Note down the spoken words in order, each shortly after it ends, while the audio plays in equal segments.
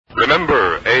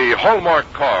Remember, a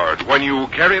Hallmark card when you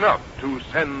care enough to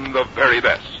send the very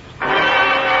best.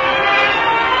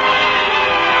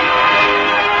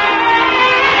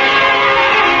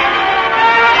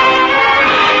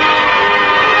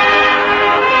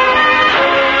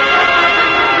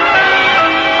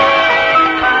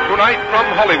 Tonight from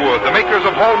Hollywood, the makers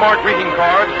of Hallmark greeting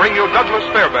cards bring you Douglas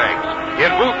Fairbanks in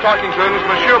Booth Tarkington's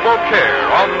Monsieur Beaucaire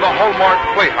on the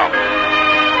Hallmark Playhouse.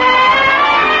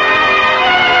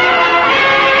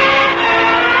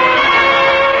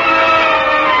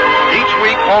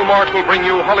 Hallmark will bring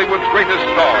you Hollywood's greatest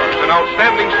stars and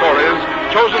outstanding stories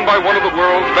chosen by one of the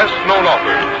world's best-known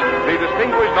authors, the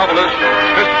distinguished novelist,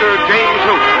 Mr. James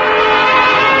Hilton.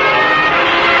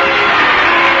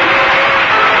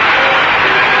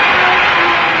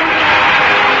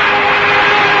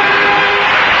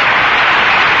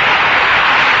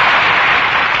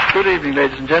 Good evening,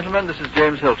 ladies and gentlemen. This is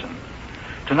James Hilton.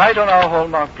 Tonight on our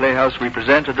Hallmark Playhouse, we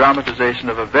present a dramatization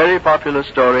of a very popular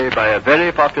story by a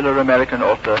very popular American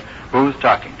author, Booth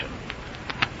Tarkington.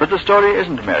 But the story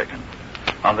isn't American.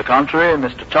 On the contrary,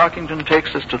 Mr. Tarkington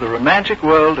takes us to the romantic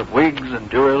world of wigs and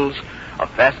duels, of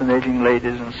fascinating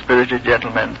ladies and spirited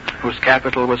gentlemen whose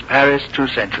capital was Paris 2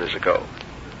 centuries ago.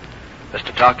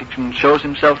 Mr. Tarkington shows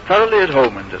himself thoroughly at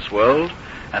home in this world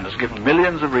and has given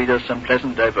millions of readers some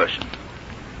pleasant diversion.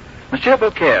 Monsieur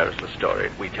Beaucaire is the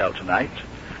story we tell tonight.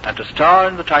 And to star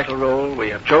in the title role, we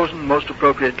have chosen most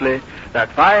appropriately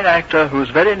that fine actor whose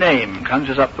very name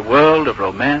conjures up the world of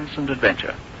romance and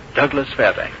adventure, Douglas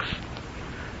Fairbanks.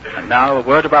 And now a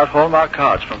word about Hallmark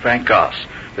cards from Frank Goss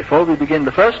before we begin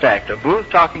the first act of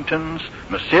Booth Tarkington's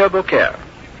Monsieur Beaucaire.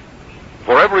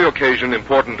 For every occasion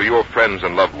important to your friends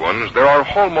and loved ones, there are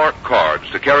Hallmark cards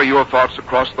to carry your thoughts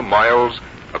across the miles,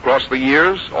 across the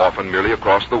years, often merely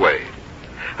across the way.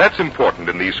 That's important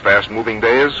in these fast-moving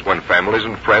days when families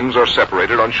and friends are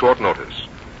separated on short notice,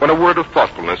 when a word of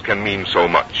thoughtfulness can mean so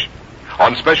much.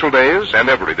 On special days and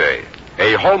every day,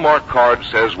 a Hallmark card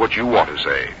says what you want to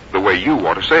say, the way you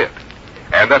want to say it.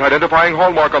 And that identifying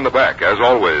Hallmark on the back, as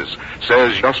always,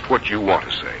 says just what you want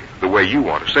to say, the way you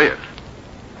want to say it.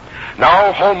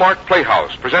 Now, Hallmark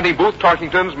Playhouse, presenting Booth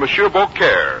Tarkington's Monsieur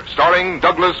Beaucaire, starring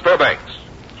Douglas Fairbanks.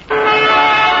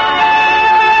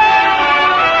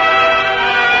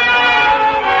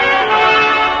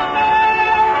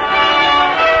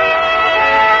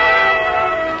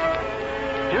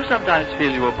 Sometimes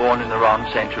feel you were born in the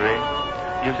wrong century?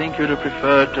 You think you'd have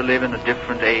preferred to live in a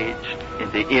different age,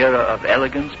 in the era of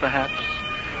elegance, perhaps,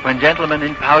 when gentlemen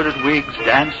in powdered wigs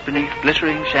danced beneath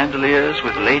glittering chandeliers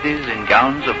with ladies in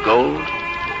gowns of gold?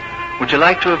 Would you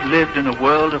like to have lived in a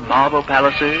world of marble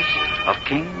palaces, of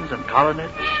kings and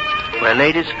coronets, where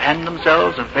ladies fanned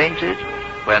themselves and fainted,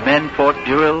 where men fought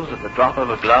duels at the drop of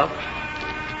a glove?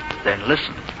 Then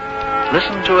listen.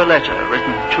 Listen to a letter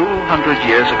written 200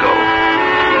 years ago.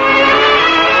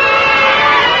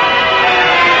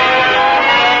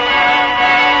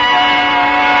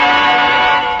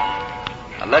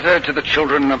 A letter to the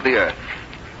children of the earth.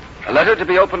 A letter to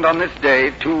be opened on this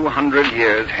day 200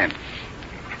 years hence.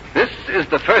 This is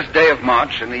the first day of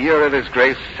March in the year of His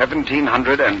Grace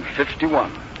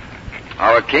 1751.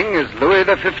 Our king is Louis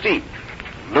XV.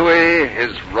 Louis,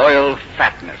 his royal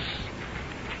fatness.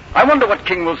 I wonder what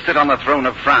king will sit on the throne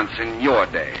of France in your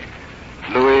day.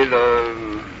 Louis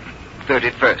the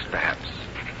 31st, perhaps.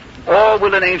 Or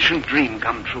will an ancient dream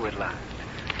come true at last?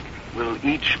 Will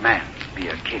each man be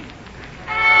a king?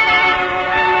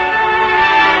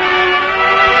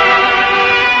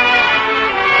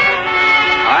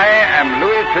 I am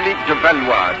Louis-Philippe de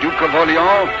Valois, Duke of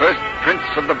Orleans, first Prince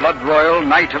of the Blood Royal,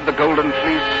 Knight of the Golden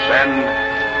Fleece, and,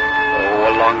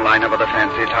 a long line of other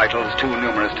fancy titles too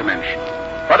numerous to mention.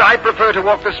 But I prefer to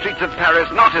walk the streets of Paris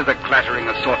not as a clattering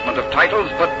assortment of titles,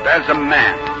 but as a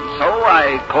man. So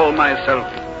I call myself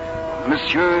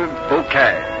Monsieur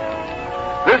Beaucaire.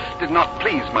 This did not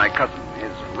please my cousin,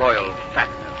 his royal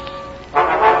fatness. We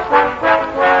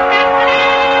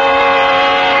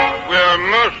are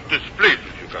most displeased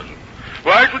with you, cousin.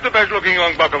 Why should the best-looking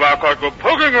young buck of our court go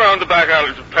poking around the back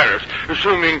alleys of Paris,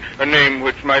 assuming a name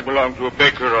which might belong to a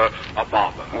baker or a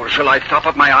barber? Or shall I stop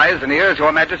up my eyes and ears,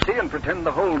 Your Majesty, and pretend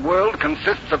the whole world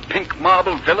consists of pink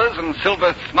marble villas and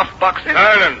silver snuff boxes?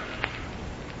 Silence!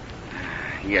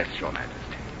 Yes, Your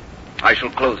Majesty. I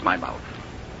shall close my mouth,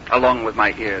 along with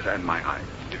my ears and my eyes.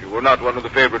 If you were not one of the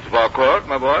favorites of our court,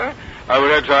 my boy, I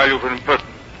would exile you for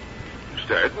impertinence.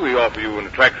 Instead, we offer you an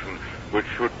attraction which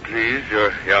should please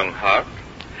your young heart.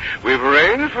 We've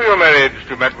arranged for your marriage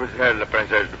to Mademoiselle la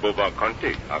Princesse de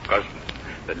Beaucaire, our cousin,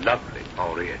 the lovely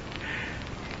Henriette.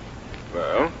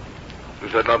 Well,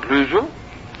 does that not please you?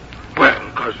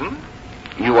 Well, cousin,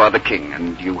 You are the king,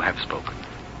 and you have spoken.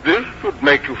 This should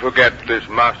make you forget this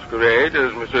masquerade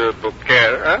as Monsieur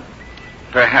Beaucaire, huh?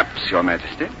 Perhaps, Your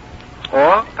Majesty.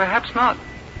 Or perhaps not.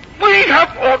 We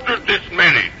have ordered this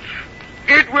marriage.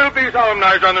 It will be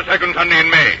solemnized on the second Sunday in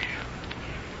May.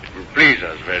 It will please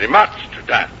us very much to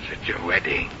dance at your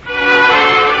wedding.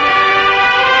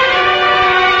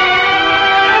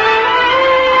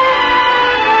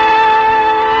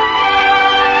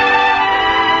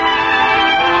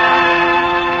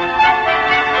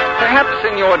 Perhaps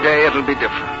in your day it'll be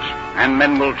different, and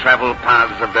men will travel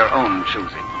paths of their own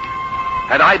choosing.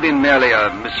 Had I been merely a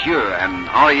monsieur and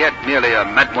Henriette merely a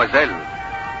mademoiselle,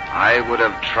 I would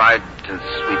have tried to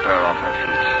sweep her off her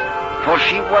feet. For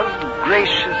she was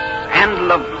gracious and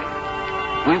lovely.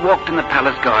 We walked in the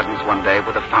palace gardens one day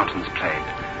where the fountains played,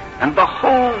 and the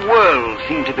whole world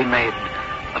seemed to be made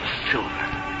of silver.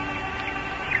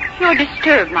 You're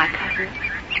disturbed, my cousin.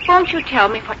 Won't you tell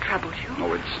me what troubles you?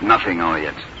 Oh, it's nothing,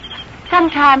 Henriette.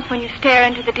 Sometimes when you stare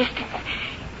into the distance,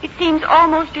 it seems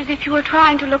almost as if you were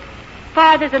trying to look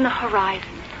farther than the horizon.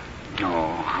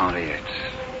 Oh, Henriette.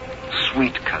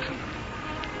 Sweet cousin.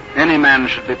 Any man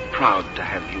should be proud to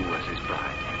have you as his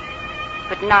bride.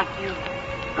 But not you.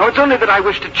 Oh, it's only that I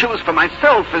wish to choose for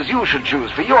myself as you should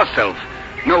choose for yourself.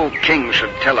 No king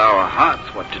should tell our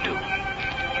hearts what to do.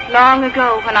 Long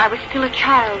ago, when I was still a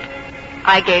child,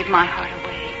 I gave my heart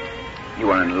away.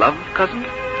 You are in love, cousin?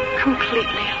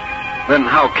 Completely. Then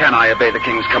how can I obey the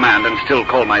king's command and still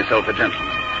call myself a gentleman?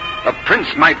 A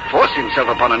prince might force himself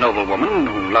upon a noblewoman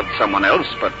who loved someone else,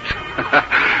 but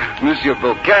Monsieur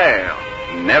Beaucaire,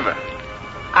 never.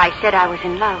 I said I was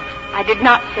in love. I did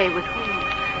not say with whom.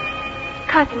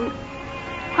 Cousin,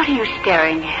 what are you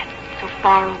staring at so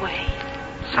far away?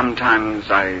 Sometimes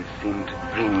I seem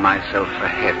to dream myself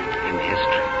ahead in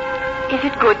history. Is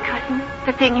it good, cousin,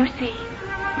 the thing you see?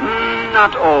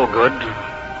 Not all good.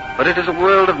 But it is a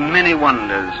world of many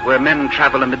wonders, where men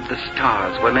travel amid the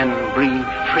stars, where men breathe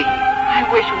free. I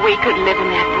wish we could live in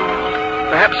that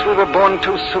world. Perhaps we were born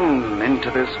too soon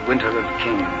into this winter of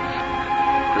kings.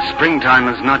 The springtime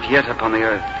is not yet upon the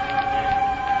earth.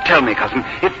 Tell me, cousin,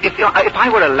 if I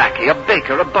were a lackey, a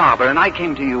baker, a barber, and I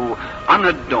came to you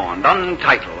unadorned,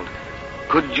 untitled,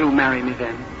 could you marry me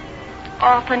then?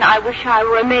 Often I wish I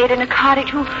were a maid in a cottage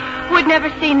who had never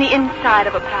seen the inside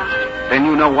of a palace. Then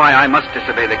you know why I must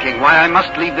disobey the king, why I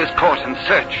must leave this court and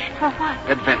search. For what?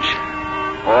 Adventure.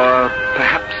 Or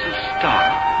perhaps a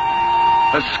star.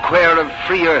 A square of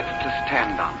free earth to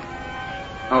stand on.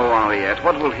 Oh, Henriette,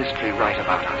 what will history write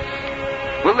about us?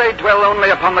 Will they dwell only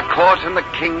upon the court and the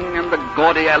king and the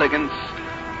gaudy elegance?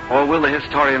 Or will the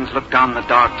historians look down the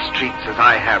dark streets as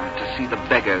I have to see the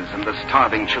beggars and the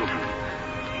starving children?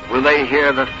 Will they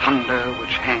hear the thunder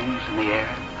which hangs in the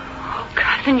air? Oh,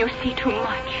 cousin, you see too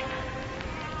much.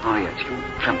 Oh, yes, you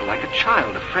tremble like a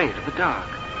child afraid of the dark.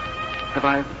 Have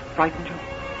I frightened you?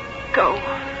 Go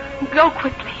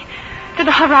quickly, to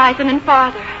the horizon and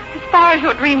farther, as far as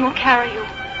your dream will carry you.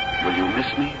 Will you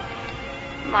miss me?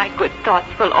 My good thoughts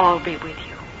will all be with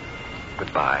you.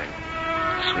 Goodbye,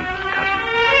 sweet cousin.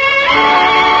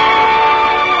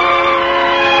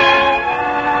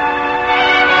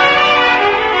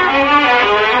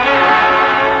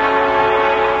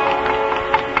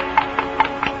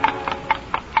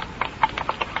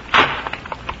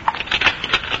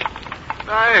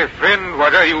 My friend,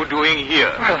 what are you doing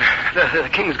here? Well, the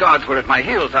king's guards were at my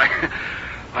heels.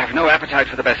 I've no appetite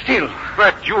for the Bastille.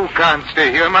 But you can't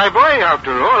stay here, my boy.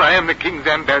 After all, I am the king's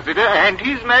ambassador, and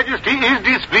his majesty is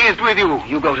displeased with you.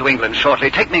 You go to England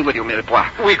shortly. Take me with you,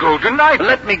 Mirepoix. We go tonight.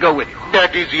 Let me go with you.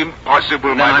 That is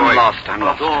impossible, No, my boy. I'm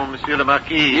lost. Pardon, Monsieur le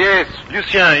Marquis. Yes.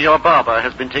 Lucien, your barber,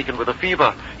 has been taken with a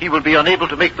fever. He will be unable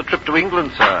to make the trip to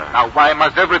England, sir. Now, why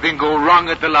must everything go wrong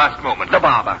at the last moment? The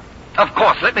barber. Of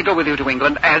course, let me go with you to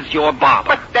England as your barber.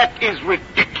 But that is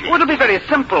ridiculous. Well, it'll be very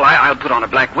simple. I'll put on a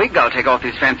black wig. I'll take off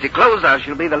these fancy clothes. I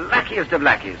shall be the lackiest of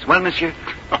lackeys. Well, monsieur?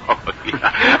 Oh,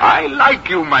 yeah. I like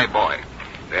you, my boy.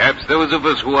 Perhaps those of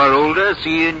us who are older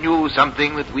see in you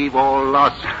something that we've all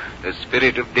lost. The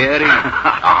spirit of daring. A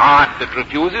heart that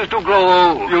refuses to grow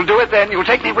old. You'll do it then? You'll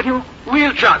take me with you?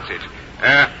 We'll chance it.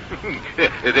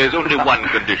 There's only one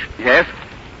condition. Yes?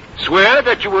 Swear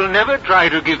that you will never try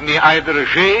to give me either a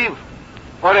shave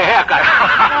or a haircut.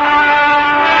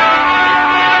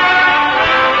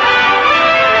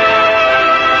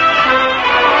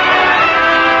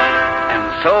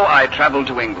 And so I traveled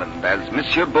to England as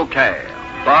Monsieur Beaucaire,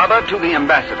 barber to the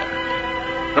ambassador.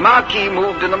 The Marquis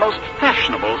moved in the most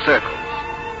fashionable circles,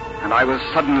 and I was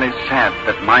suddenly sad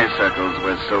that my circles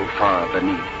were so far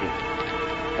beneath his.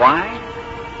 Why?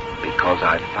 Because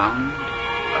I found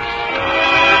a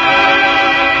star.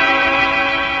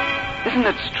 Isn't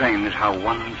it strange how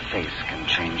one face can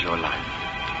change your life?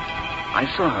 I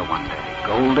saw her one day,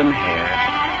 golden hair,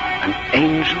 an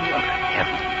angel of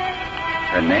heaven.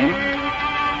 Her name?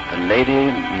 The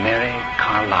Lady Mary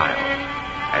Carlyle,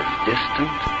 as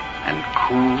distant and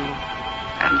cool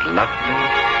and lovely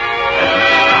as a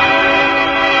star.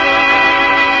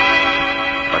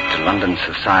 But to London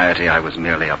society, I was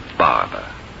merely a barber,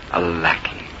 a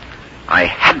lackey. I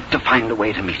had to find a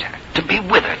way to meet her, to be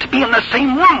with her, to be in the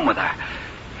same room with her,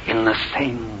 in the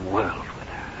same world with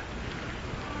her.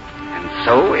 And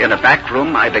so, in a back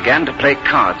room, I began to play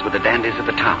cards with the dandies of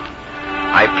the town.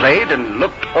 I played and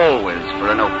looked always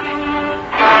for an opening.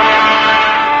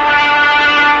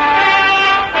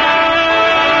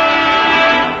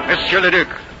 Monsieur le Duc,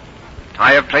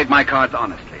 I have played my cards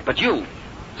honestly, but you...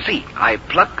 See, I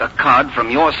pluck a card from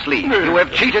your sleeve. You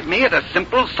have cheated me at a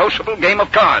simple, sociable game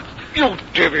of cards. You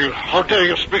devil! How dare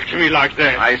you speak to me like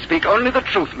that? I speak only the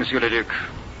truth, Monsieur le Duc.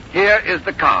 Here is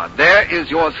the card. There is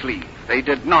your sleeve. They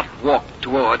did not walk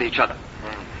toward each other.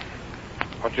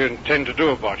 What do you intend to do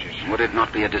about it? Would it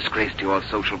not be a disgrace to your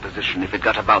social position if it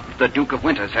got about the Duke of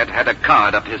Winterset had a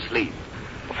card up his sleeve?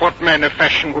 What man of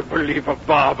fashion would believe a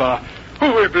barber?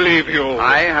 Who will believe you?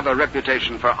 I have a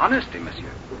reputation for honesty,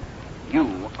 monsieur.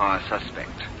 You are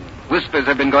suspect. Whispers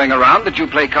have been going around that you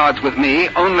play cards with me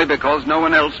only because no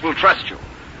one else will trust you.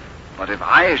 But if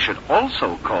I should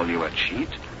also call you a cheat...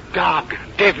 Dog,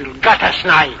 devil, gutter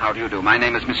snide. How do you do? My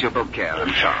name is Monsieur Beaucaire.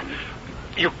 I'm charmed.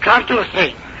 You can't do a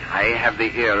thing. I have the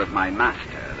ear of my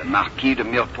master, the Marquis de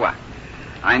Mirepoix.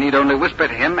 I need only whisper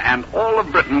to him, and all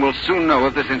of Britain will soon know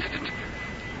of this incident.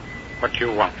 What do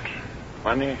you want?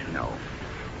 Money? No.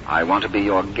 I want to be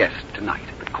your guest tonight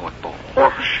at the court ball.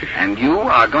 Oh, and you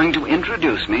are going to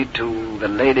introduce me to the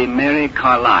Lady Mary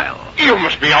Carlyle. You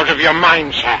must be out of your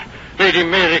mind, sir. Lady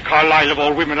Mary Carlyle, of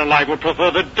all women alive, would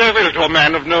prefer the devil to a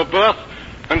man of no birth.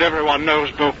 And everyone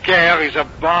knows Beaucaire is a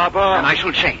barber. And I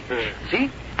shall change.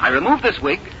 See? I remove this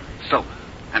wig, so.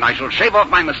 And I shall shave off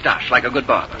my mustache like a good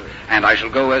barber. And I shall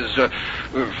go as...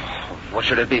 what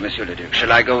should it be, Monsieur le Duc?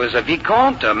 Shall I go as a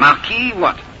vicomte, a marquis,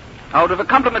 what? Out of a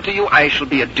compliment to you, I shall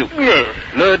be a duke. Yes.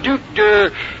 Le Duc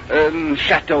de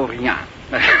Chateaubriand.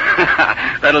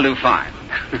 That'll do fine.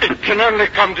 It can only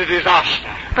come to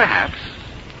disaster. Perhaps.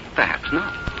 Perhaps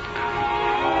not.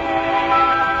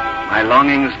 My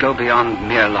longings go beyond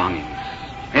mere longings.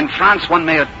 In France, one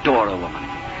may adore a woman.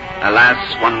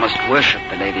 Alas, one must worship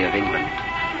the Lady of England.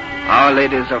 Our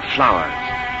ladies are flowers,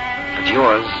 but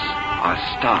yours are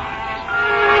stars.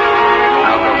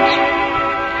 Now go, monsieur.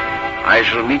 I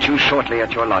shall meet you shortly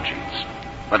at your lodgings.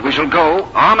 But we shall go,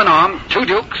 arm in arm, two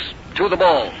dukes, to the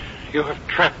ball. You have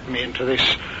trapped me into this.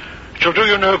 It shall do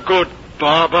you no good,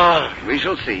 barber. We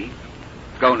shall see.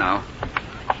 Go now.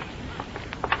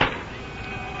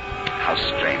 How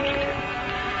strange it is.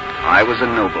 I was a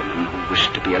nobleman who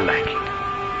wished to be a lackey.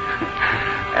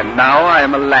 And now I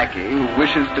am a lackey who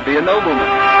wishes to be a nobleman.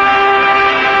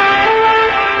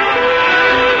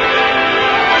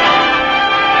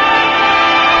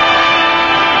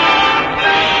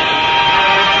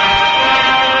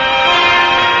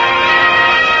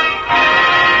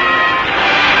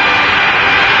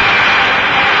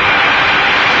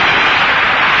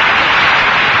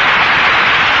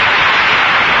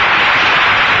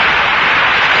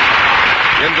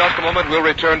 In just a moment, we'll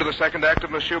return to the second act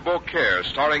of Monsieur Beaucaire,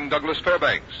 starring Douglas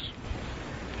Fairbanks.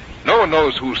 No one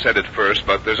knows who said it first,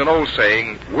 but there's an old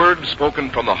saying, words spoken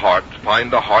from the heart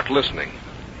find the heart listening.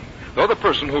 Though the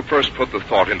person who first put the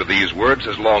thought into these words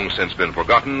has long since been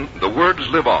forgotten, the words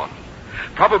live on.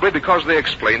 Probably because they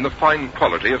explain the fine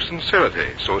quality of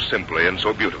sincerity so simply and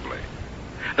so beautifully.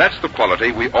 That's the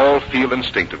quality we all feel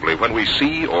instinctively when we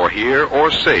see or hear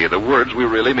or say the words we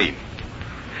really mean.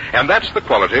 And that's the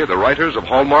quality the writers of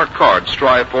Hallmark cards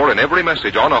strive for in every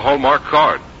message on a Hallmark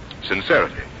card.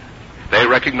 Sincerity. They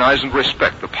recognize and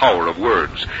respect the power of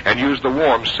words and use the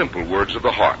warm, simple words of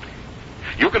the heart.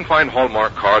 You can find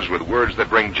Hallmark cards with words that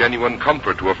bring genuine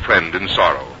comfort to a friend in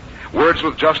sorrow. Words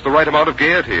with just the right amount of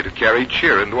gaiety to carry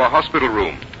cheer into a hospital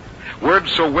room.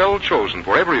 Words so well chosen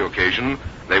for every occasion,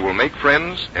 they will make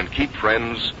friends and keep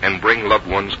friends and bring loved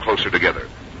ones closer together.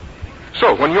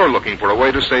 So, when you're looking for a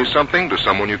way to say something to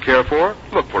someone you care for,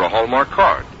 look for a Hallmark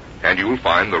card, and you'll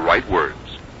find the right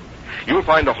words. You'll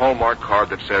find a Hallmark card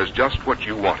that says just what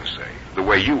you want to say, the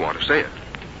way you want to say it.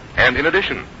 And in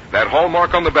addition, that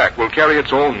Hallmark on the back will carry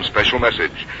its own special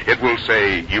message. It will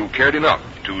say, you cared enough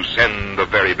to send the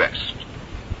very best.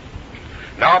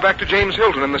 Now back to James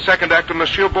Hilton in the second act of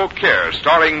Monsieur Beaucaire,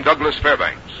 starring Douglas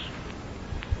Fairbanks.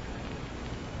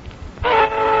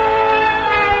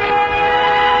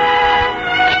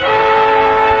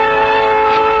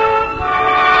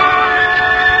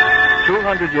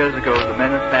 200 years ago, the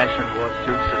men of fashion wore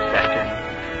suits of satin.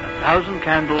 1,000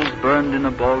 candles burned in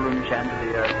a ballroom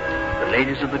chandelier. The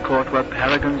ladies of the court were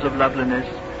paragons of loveliness,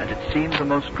 and it seemed the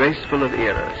most graceful of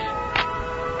eras.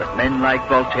 But men like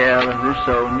Voltaire and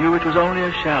Rousseau knew it was only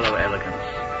a shallow elegance.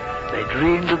 They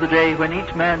dreamed of the day when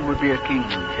each man would be a king,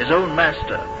 his own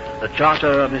master, the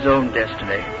charter of his own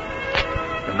destiny.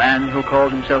 The man who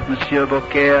called himself Monsieur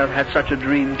Beaucaire had such a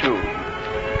dream too.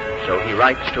 So he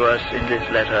writes to us in this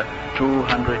letter,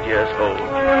 200 years old.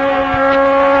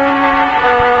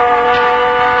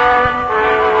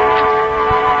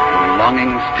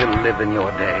 Longings still live in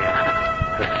your day.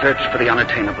 The search for the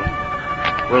unattainable.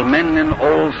 Will men in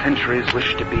all centuries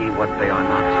wish to be what they are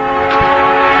not?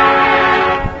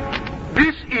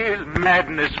 This is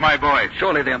madness, my boy.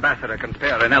 Surely the ambassador can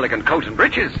spare an elegant coat and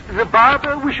breeches. The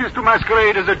barber wishes to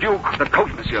masquerade as a duke. The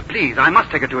coat, monsieur, please. I must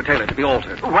take it to a tailor to be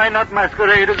altered. Why not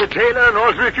masquerade as a tailor and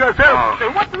alter it yourself?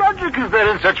 Oh. What logic is there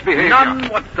in such behavior? None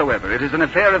whatsoever. It is an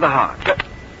affair of the heart.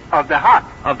 Of the heart?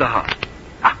 Of the heart.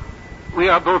 We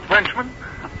are both Frenchmen.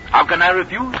 How can I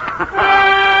refuse?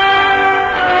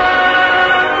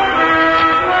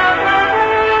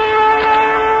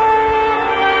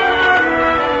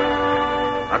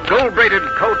 A gold-braided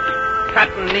coat,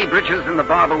 satin knee breeches, and the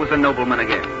barber was a nobleman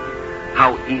again.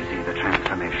 How easy the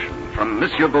transformation from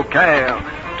Monsieur Beaucaire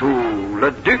to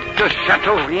Le Duc de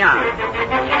Chateaubriand.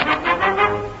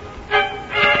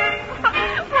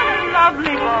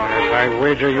 Lovely boy. I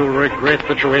wager you'll regret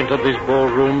that you entered this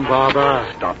ballroom, barber.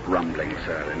 Stop rumbling,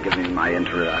 sir, and give me my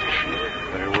introduction.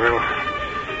 Very well.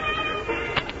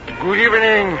 Good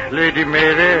evening, Lady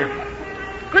Mary.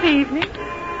 Good evening.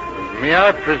 May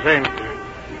I present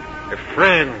a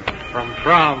friend from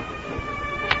France,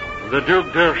 the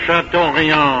Duc de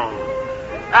Chateaubriand.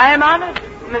 I am honored,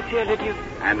 Monsieur le Duc.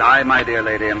 And I, my dear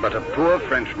lady, am but a poor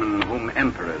Frenchman whom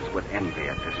emperors would envy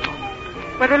at this moment.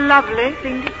 What a lovely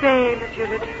thing to say, Monsieur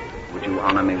le Duc. Would you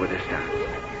honor me with this dance?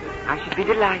 I should be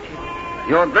delighted.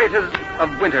 Your Graces of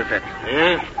Winterset.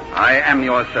 Yes? I am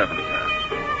your servant, sir.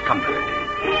 Come, my lady.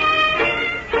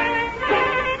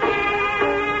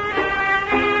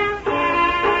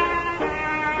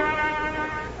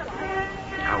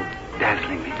 How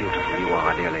dazzlingly beautiful you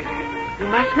are, dear lady. You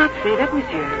must not say that,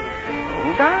 Monsieur.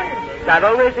 Besides, I've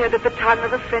always heard that the tongue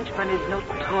of a Frenchman is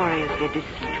notoriously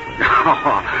deceitful.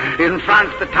 In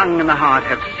France, the tongue and the heart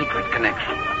have secret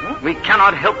connections. We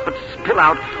cannot help but spill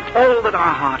out all that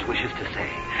our heart wishes to say.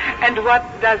 And what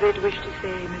does it wish to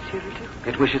say, Monsieur le Duc?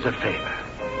 It wishes a favor.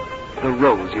 The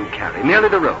rose you carry. Merely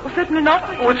the rose. Oh, certainly not.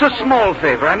 Oh, it's a small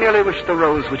favor. I merely wish the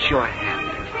rose which your hand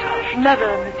has touched.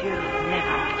 Never, Monsieur,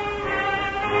 never.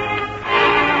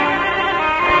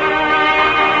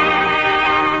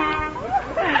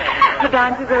 The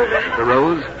dance is over. The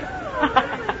rose?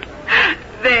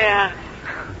 There.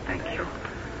 Thank you.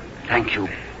 Thank you,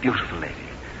 beautiful lady.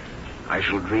 I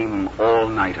shall dream all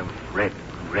night of red,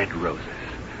 red roses.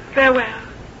 Farewell.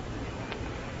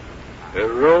 A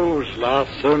rose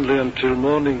lasts only until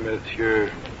morning,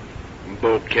 Monsieur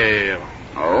Beaucaire.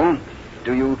 Oh?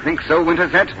 Do you think so,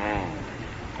 Winterset?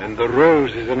 And the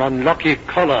rose is an unlucky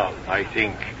color, I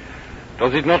think.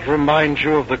 Does it not remind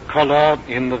you of the color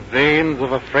in the veins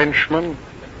of a Frenchman?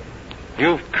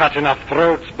 You've cut enough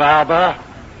throats, barber,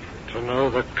 to know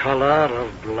the color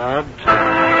of blood.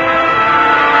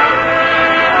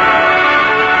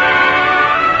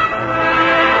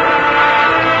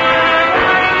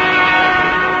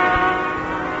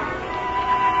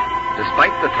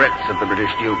 Despite the threats of the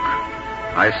British Duke,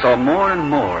 I saw more and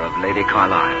more of Lady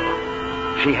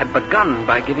Carlisle. She had begun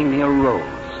by giving me a rose.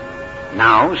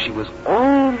 Now she was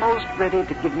almost ready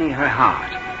to give me her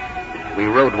heart. We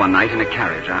rode one night in a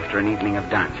carriage after an evening of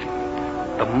dancing.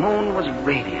 The moon was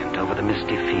radiant over the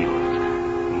misty fields.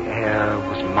 The air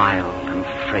was mild and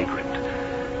fragrant.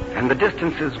 And the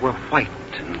distances were white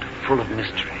and full of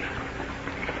mystery.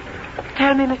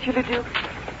 Tell me, Monsieur le Duc,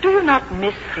 do you not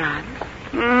miss France?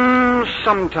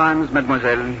 Sometimes,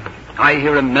 mademoiselle. I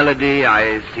hear a melody,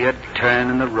 I see a turn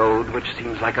in the road which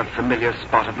seems like a familiar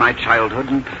spot of my childhood,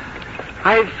 and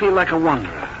I feel like a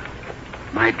wanderer.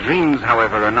 My dreams,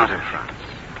 however, are not of France,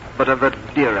 but of a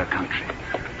dearer country.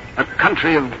 A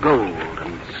country of gold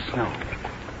and snow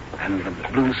and the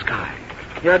blue sky.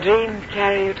 Your dreams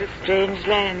carry you to strange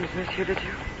lands, Monsieur le Duc.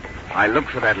 I look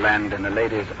for that land in a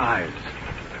lady's eyes.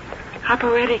 How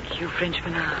poetic you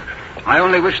Frenchmen are. I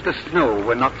only wish the snow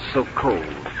were not so cold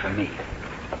for me.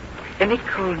 Any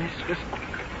coldness was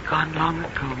gone long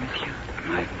ago, Monsieur.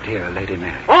 My dear Lady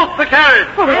Mary. Off the carriage!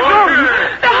 Oh,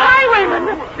 the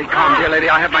highwayman! Be calm, dear lady.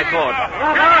 I have my sword.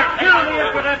 Kill the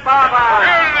impudent barber!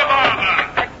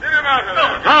 Get him out of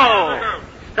there! No!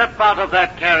 Step out of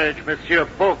that carriage, Monsieur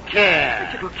Beaucaire.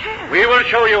 Monsieur Beaucaire? We will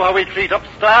show you how we treat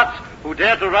upstarts who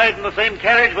dare to ride in the same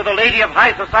carriage with a lady of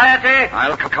high society.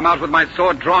 I'll come out with my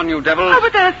sword drawn, you devils. Oh,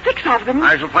 but there are 6 of them.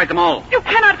 I shall fight them all. You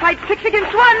cannot fight 6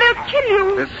 against 1. They'll kill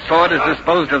you. This sword has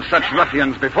disposed of such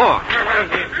ruffians before.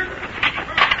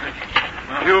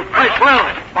 You fight well,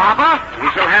 Barber. We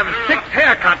shall have 6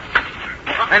 haircuts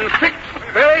and 6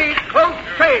 very close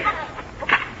shaves.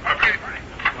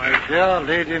 My dear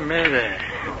Lady Mary,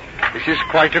 this is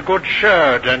quite a good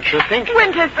show, don't you think?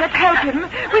 Winters, let's help him.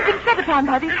 We've been set upon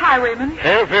by these highwaymen.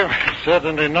 Help him?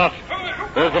 Certainly not.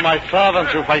 Those are my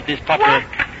servants who fight this puppy. What?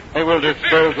 They will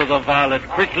dispose of the varlet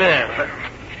quickly.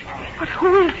 But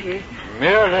who is he?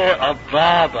 Merely a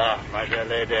barber, my dear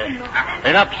lady.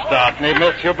 An upstart named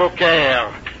Monsieur Beaucaire,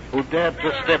 who dared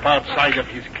to step outside of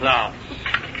his class.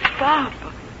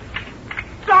 Barber.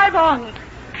 Drive on.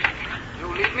 You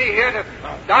leave me here to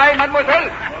die, mademoiselle?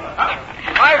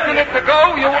 5 minutes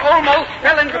ago, you almost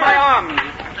fell into my arms.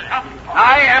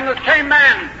 I am the same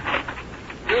man.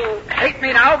 You hate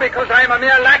me now because I am a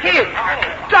mere lackey?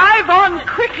 Drive on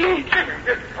quickly.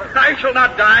 I shall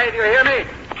not die, do you hear me?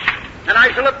 And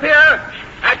I shall appear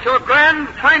at your grand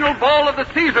final ball of the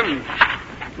season.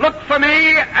 Look for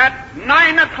me at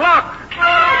 9 o'clock.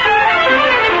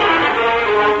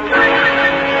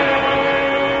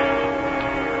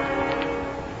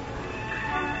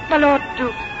 My Lord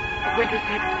Duke, Winters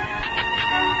said,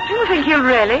 do you think he'll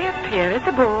really appear at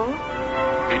the ball?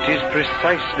 It is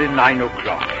precisely 9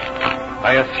 o'clock.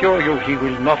 I assure you he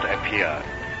will not appear.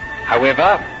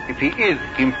 However, if he is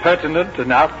impertinent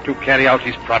enough to carry out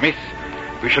his promise,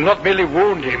 we shall not merely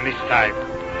wound him this time.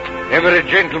 Every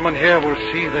gentleman here will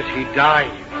see that he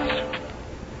dies.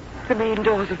 The main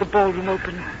doors of the ballroom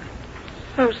open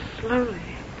so slowly.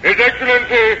 His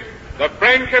Excellency, the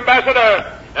French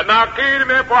ambassador, the Marquis de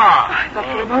Mirepoix. I thought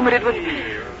for a moment it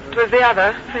was the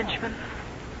other Frenchman.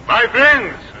 My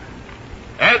friends,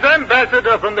 as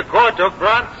ambassador from the court of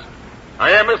France,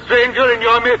 I am a stranger in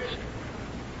your midst.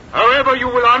 However, you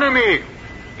will honor me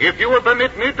if you will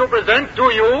permit me to present to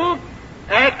you,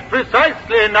 at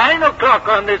precisely 9 o'clock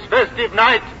on this festive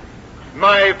night,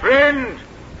 my friend,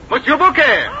 Monsieur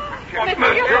Beaucaire.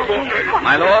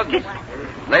 My lords,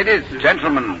 ladies,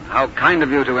 gentlemen, how kind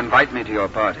of you to invite me to your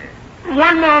party.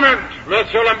 One moment,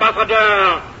 Monsieur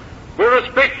l'Ambassadeur. We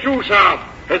respect you, sir,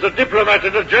 as a diplomat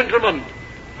and a gentleman.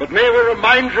 But may we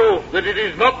remind you that it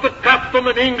is not the custom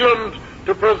in England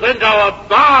to present our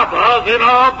barbers in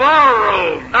our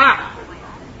ballroom.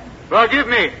 Forgive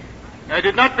me. I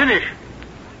did not finish.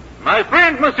 My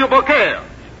friend, Monsieur Beaucaire,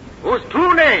 whose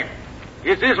true name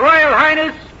is His Royal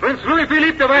Highness Prince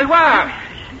Louis-Philippe de Valois,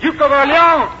 Duke of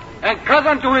Orleans, and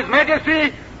cousin to His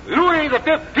Majesty Louis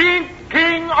XV,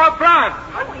 King of France.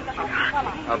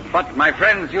 But, my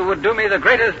friends, you would do me the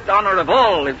greatest honor of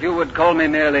all if you would call me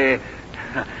merely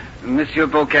Monsieur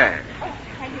Beaucaire.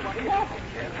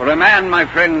 For a man, my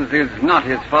friends, is not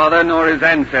his father nor his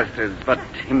ancestors, but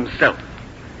himself.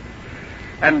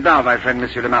 And now, my friend,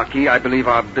 Monsieur le Marquis, I believe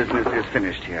our business is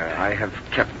finished here. I have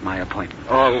kept my appointment.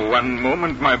 Oh, one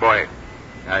moment, my boy.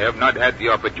 I have not had the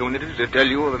opportunity to tell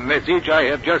you of a message I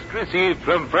have just received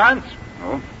from France.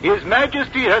 Oh? His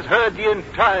Majesty has heard the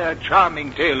entire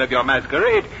charming tale of your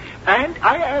masquerade, and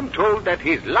I am told that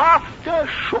his laughter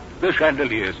shook the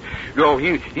chandeliers. Oh,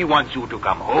 he wants you to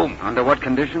come home. Under what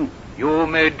condition? You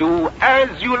may do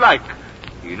as you like.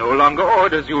 He no longer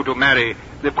orders you to marry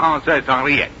the Princess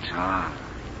Henriette. Ah.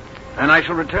 Then I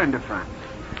shall return to France.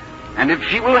 And if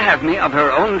she will have me of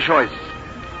her own choice,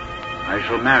 I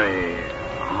shall marry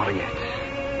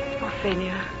Henriette.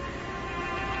 Orphania,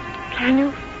 can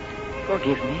you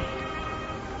forgive me?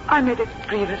 I made a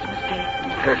grievous mistake.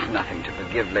 There's nothing to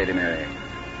forgive, Lady Mary.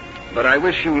 But I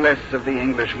wish you less of the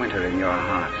English winter in your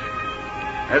heart.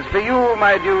 As for you,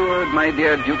 my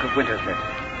dear Duke of Winterset,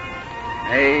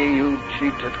 hey, you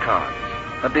cheat at cards.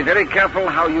 But be very careful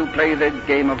how you play the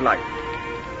game of life.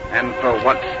 And for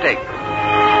what stake?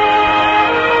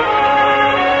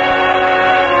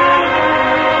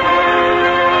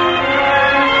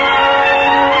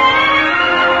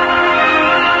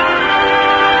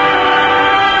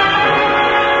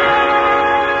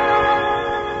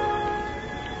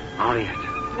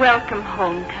 Henriette. Welcome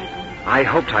home, cousin. I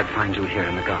hoped I'd find you here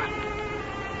in the garden.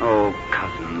 Oh,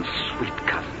 cousin, sweet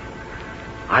cousin.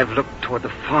 I've looked toward the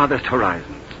farthest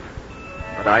horizons,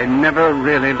 but I never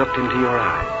really looked into your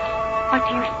eyes. What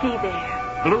do you see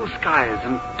there? Blue skies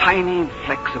and tiny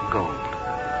flecks of gold.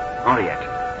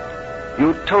 Henriette,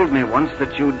 you told me once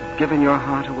that you'd given your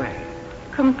heart away.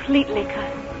 Completely,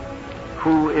 cousin.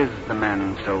 Who is the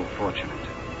man so fortunate?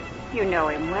 You know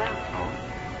him well. Oh?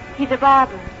 He's a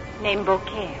barber, named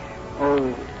Beaucaire.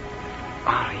 Oh,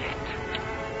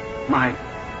 Harriet, my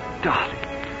darling.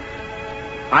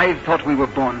 I thought we were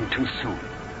born too soon.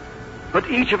 But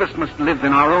each of us must live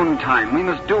in our own time. We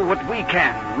must do what we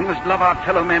can. We must love our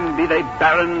fellow men, be they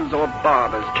barons or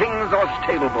barbers, kings or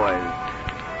stable boys.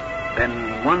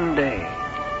 Then one day,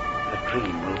 the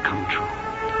dream will come true.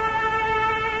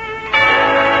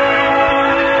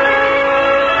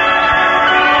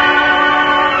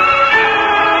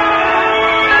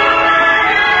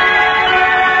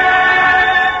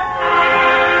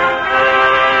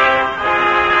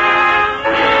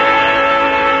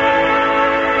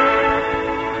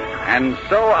 And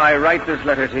so I write this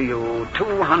letter to you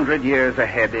 200 years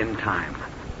ahead in time.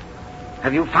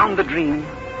 Have you found the dream?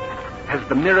 Has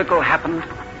the miracle happened?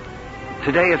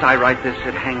 Today, as I write this,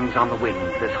 it hangs on the wind,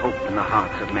 this hope in the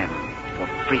hearts of men for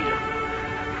freedom.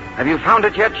 Have you found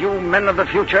it yet, you men of the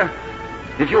future?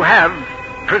 If you have,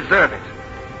 preserve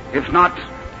it. If not,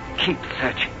 keep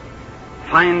searching.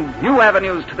 Find new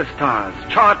avenues to the stars.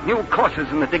 Chart new courses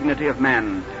in the dignity of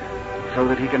man, so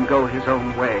that he can go his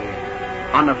own way,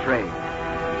 unafraid.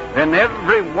 Then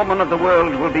every woman of the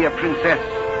world will be a princess,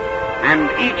 and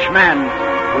each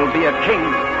man will be a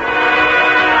king.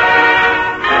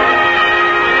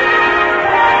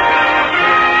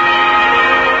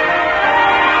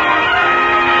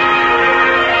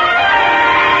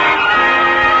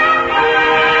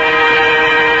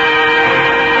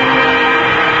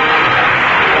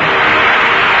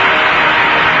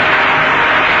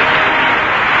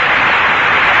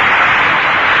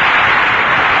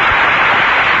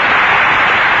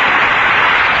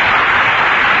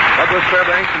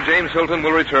 Fairbanks and James Hilton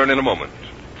will return in a moment.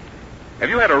 Have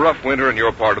you had a rough winter in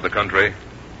your part of the country?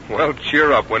 Well,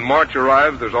 cheer up. When March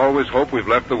arrives, there's always hope we've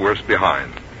left the worst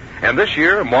behind. And this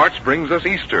year, March brings us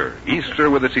Easter. Easter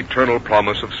with its eternal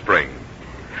promise of spring.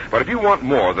 But if you want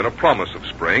more than a promise of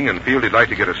spring and feel you'd like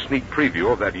to get a sneak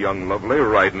preview of that young lovely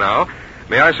right now,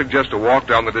 may I suggest a walk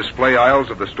down the display aisles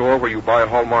of the store where you buy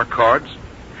Hallmark cards?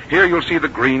 Here you'll see the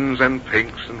greens and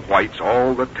pinks and whites,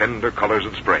 all the tender colors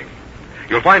of spring.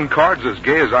 You'll find cards as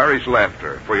gay as Irish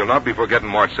laughter, for you'll not be forgetting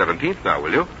March 17th now,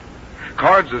 will you?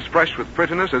 Cards as fresh with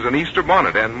prettiness as an Easter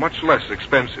bonnet and much less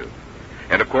expensive.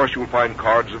 And, of course, you'll find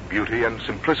cards of beauty and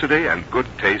simplicity and good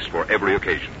taste for every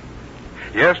occasion.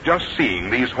 Yes, just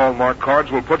seeing these Hallmark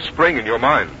cards will put spring in your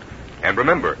mind. And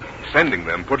remember, sending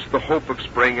them puts the hope of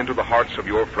spring into the hearts of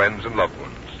your friends and loved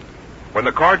ones. When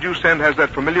the card you send has that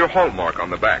familiar hallmark on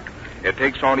the back, it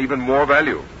takes on even more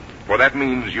value. For that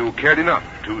means you cared enough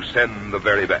to send the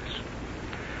very best.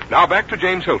 Now back to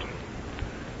James Hilton.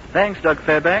 Thanks, Doug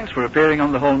Fairbanks, for appearing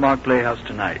on the Hallmark Playhouse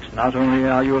tonight. Not only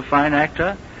are you a fine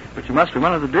actor, but you must be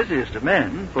one of the busiest of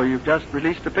men, for you've just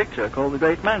released a picture called The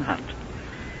Great Manhunt.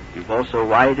 You've also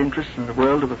wide interests in the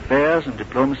world of affairs and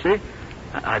diplomacy.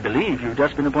 I believe you've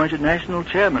just been appointed national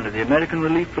chairman of the American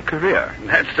Relief for Career.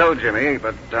 That's so, Jimmy,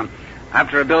 but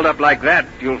after a build-up like that,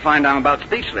 you'll find I'm about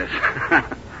speechless.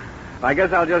 I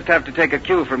guess I'll just have to take a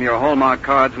cue from your Hallmark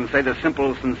cards and say the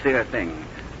simple, sincere thing.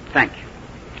 Thank you.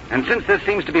 And since this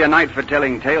seems to be a night for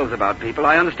telling tales about people,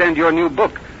 I understand your new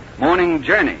book, Morning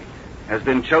Journey, has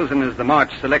been chosen as the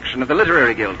March selection of the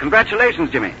Literary Guild.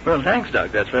 Congratulations, Jimmy. Well, thanks, Doug.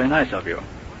 That's very nice of you.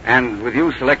 And with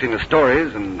you selecting the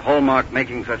stories and Hallmark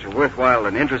making such a worthwhile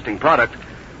and interesting product,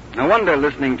 no wonder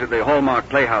listening to the Hallmark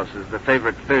Playhouse is the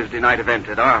favorite Thursday night event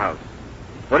at our house.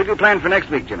 What have you planned for next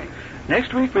week, Jimmy?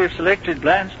 Next week, we have selected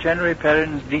Blanche Chenery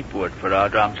Perrin's Deepwood for our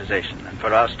dramatization. And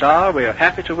for our star, we are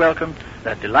happy to welcome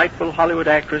that delightful Hollywood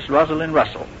actress, Rosalind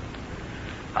Russell.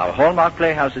 Our Hallmark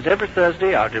Playhouse is every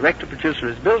Thursday. Our director-producer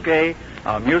is Bill Gay.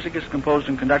 Our music is composed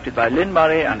and conducted by Lynn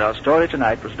Murray. And our story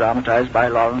tonight was dramatized by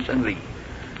Lawrence and Lee.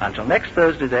 Until next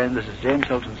Thursday, then, this is James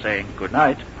Hilton saying good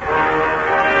night.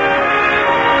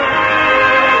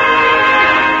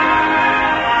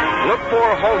 Look for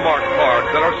Hallmark cards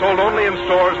that are sold only in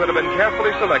stores that have been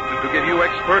carefully selected to give you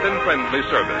expert and friendly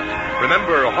service.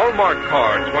 Remember, Hallmark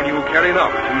cards when you care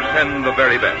enough to send the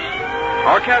very best.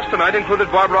 Our cast tonight included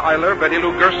Barbara Eiler, Betty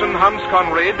Lou Gerson, Hans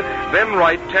Conrad, Ben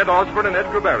Wright, Ted Osborne, and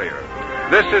Edgar Barrier.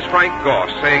 This is Frank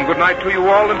Goss saying goodnight to you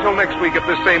all until next week at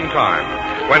this same time,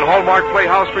 when Hallmark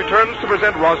Playhouse returns to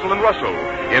present Rosalind Russell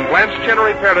in Blanche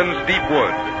Chenery Perrin's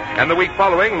Deepwood, and the week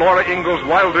following, Laura Ingalls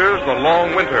Wilder's The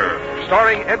Long Winter,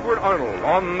 starring Edward Arnold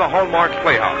on the Hallmark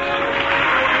Playhouse.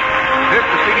 This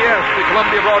is CBS, the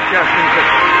Columbia Broadcasting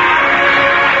System.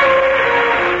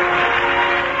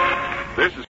 This is